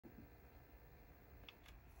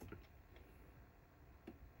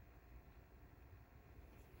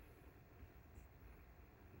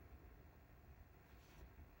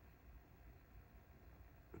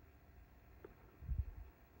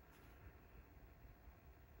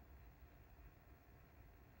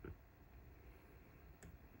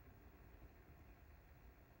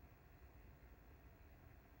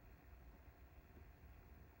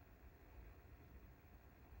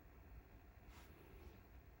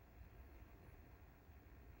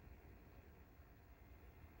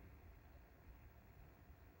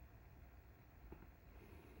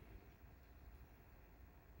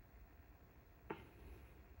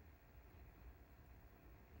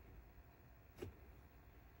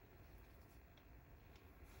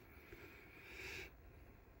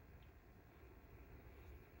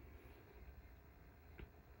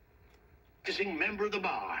practicing member of the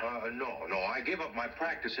bar? No. I gave up my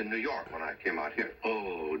practice in New York when I came out here.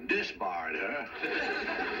 Oh, disbarred, huh?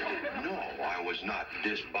 No, I was not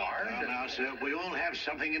disbarred. Well, now, sir, we all have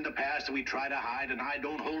something in the past that we try to hide, and I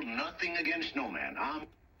don't hold nothing against no man. I'm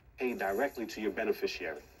paid directly to your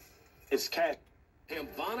beneficiary. It's cash.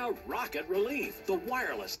 Havana Rocket Relief, the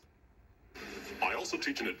wireless. I also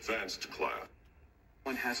teach an advanced class.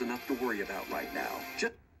 One has enough to worry about right now.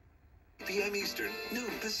 PM Eastern,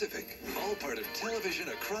 noon Pacific. All part of television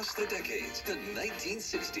across the decades, the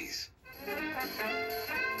 1960s.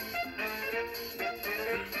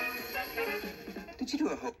 Did you do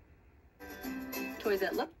a whole... Toys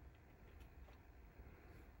that look...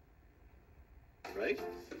 Right?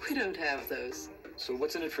 We don't have those. So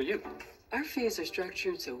what's in it for you? Our fees are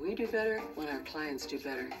structured so we do better when our clients do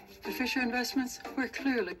better. At Fisher Investments, we're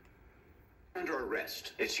clearly... under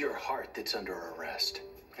arrest. It's your heart that's under arrest.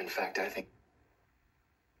 In fact, I think...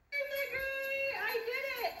 I did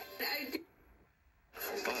it! I did.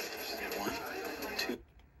 But, 1, 2...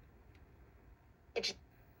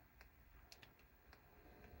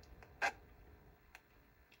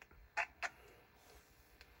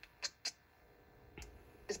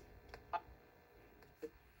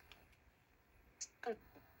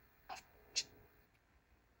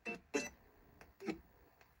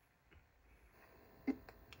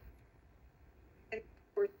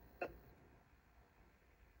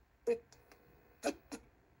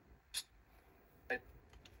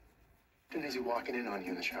 Is he walking in on you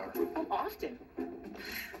in the shower? Oh, often.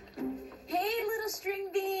 Hey, little string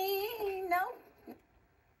bean. No?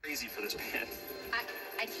 Crazy for this man.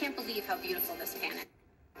 I can't believe how beautiful this pan is.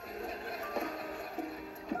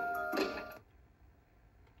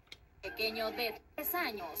 Pequeño de 3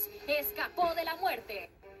 años escapó de la muerte.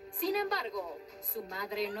 Sin embargo, su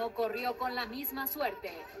madre no corrió con la misma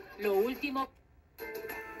suerte. Lo último...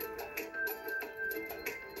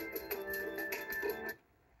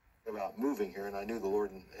 about moving here, and I knew the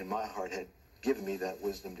Lord in my heart had given me that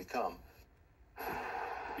wisdom to come.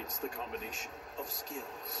 It's the combination of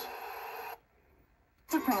skills.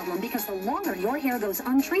 It's a problem because the longer your hair goes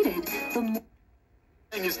untreated, the more...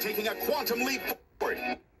 Thing is taking a quantum leap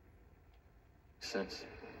forward. Sense.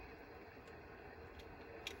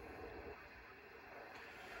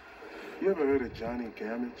 You ever heard of Johnny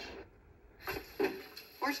Gamage?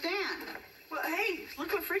 Where's Dan? Well, hey,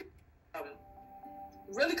 look what free...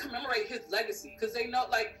 really commemorate his legacy, because they know,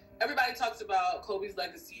 like, everybody talks about Kobe's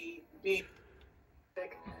legacy being...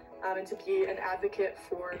 And to be an advocate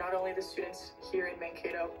for not only the students here in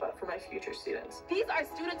Mankato, but for my future students. These are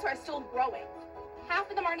students who are still growing. Half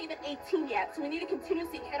of them aren't even 18 yet, so we need to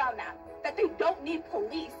continuously hit on that. That they don't need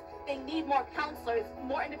police. They need more counselors,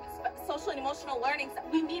 more social and emotional learning.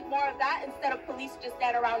 We need more of that instead of police just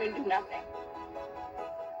stand around and do nothing.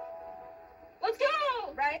 Let's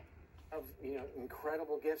go! Right? Of,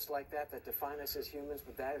 incredible gifts like that define us as humans,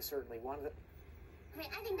 but that is certainly one of them.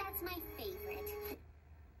 I think that's my favorite.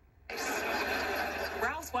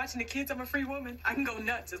 Ralph's watching the kids. I'm a free woman. I can go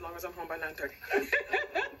nuts as long as I'm home by 9:30.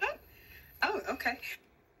 Oh, okay.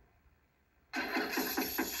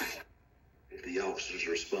 The officer's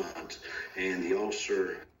response, and the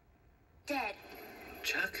officer... Dead.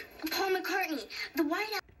 Chuck? Paul McCartney, the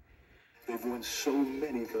White House... They've won so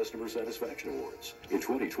many customer satisfaction awards. In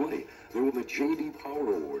 2020, they won the J.D.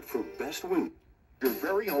 Power Award for Best Win. Your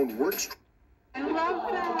very own works. I love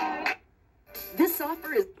that. This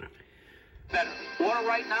offer is... better. Order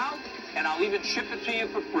right now, and I'll even ship it to you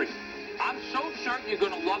for free. I'm so certain you're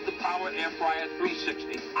going to love the Power Air Fryer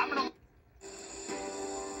 360. I'm going to...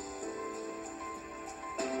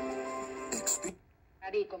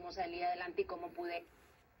 Cómo salí adelante y cómo pude.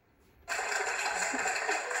 3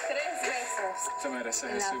 besos. Se merece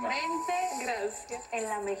En la frente, gracias. En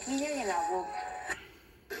la mejilla y en la boca.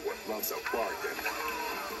 What loves a bargain?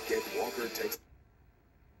 Get Walker takes...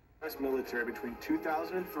 U.S. military between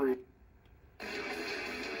 2003...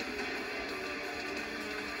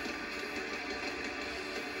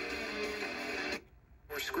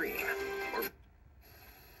 Or screen. Or...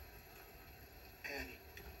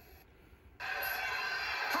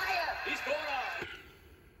 Higher! He's going on!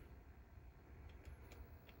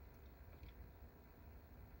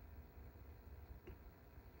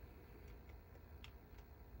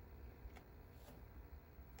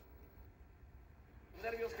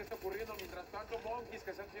 Nervios que está ocurriendo mientras tanto, Monkeys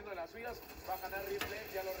que están haciendo de las suyas, bajan al rifle,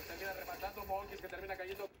 ya lo termina rematando, Monkeys que termina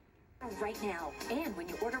cayendo. Right now, and when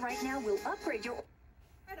you order right now, we'll upgrade your...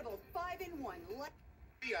 Incredible 5-in-1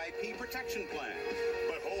 VIP protection plan.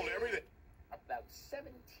 But hold everything. About 17%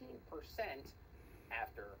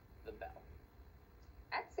 after the bell.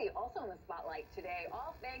 Etsy also in the spotlight today,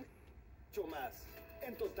 all thanks más.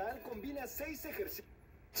 En total, combina 6 ejercicios.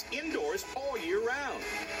 Indoors all year round.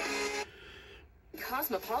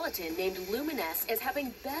 Cosmopolitan named Luminous as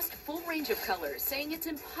having best full range of colors, saying it's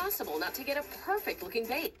impossible not to get a perfect-looking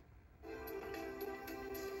bait.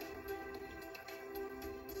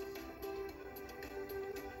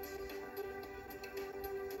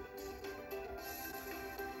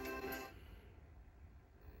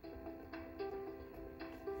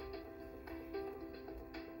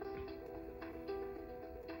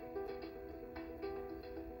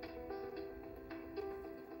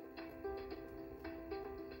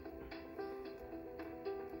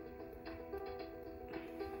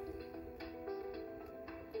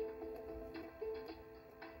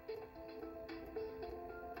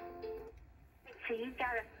 So you got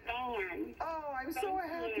a fan. Oh, I'm so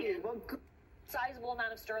happy. Well, good. Sizable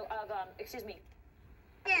amount of excuse me.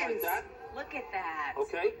 Like that? Look at that.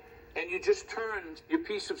 Okay. And you just turned your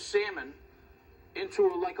piece of salmon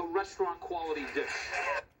into like a restaurant quality dish.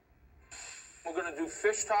 We're going to do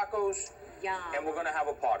fish tacos. Yum. And we're going to have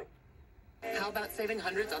a party. How about saving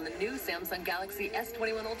hundreds on the new Samsung Galaxy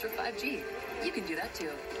S21 Ultra 5G? You can do that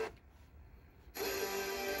too.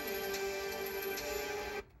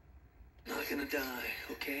 Not gonna die,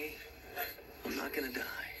 okay? I'm not gonna die.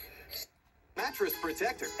 Mattress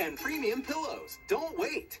protector and premium pillows. Don't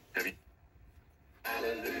wait. Have you?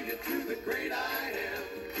 Hallelujah to the great I am.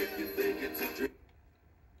 If you think it's a dream.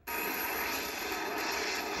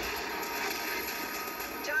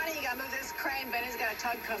 Johnny, you gotta move this crane. Benny's got a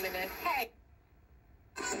tug coming in. Hey.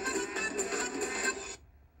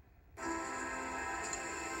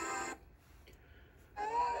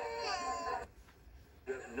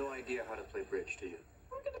 You have no idea how to play bridge, do you?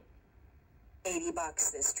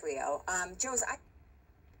 $80 this trio. Joe's,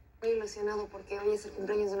 Estoy emocionado porque hoy es el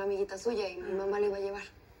cumpleaños de una amiguita suya y mi mamá le iba a llevar.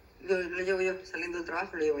 Lo llevo yo. Saliendo del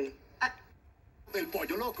trabajo, lo llevo yo. El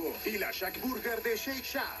Pollo Loco y la Shack Burger de Shake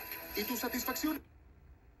Shack. ¿Y tu satisfacción?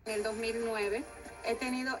 En el 2009 he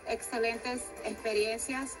tenido excelentes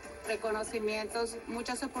experiencias, reconocimientos,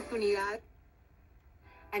 muchas oportunidades.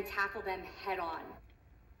 and tackle them head on.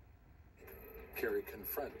 Kerry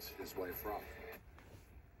confronts his wife, Rob.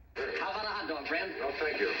 How about a hot dog, friend? No,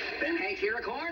 thank you. Ben Hank here, a corn?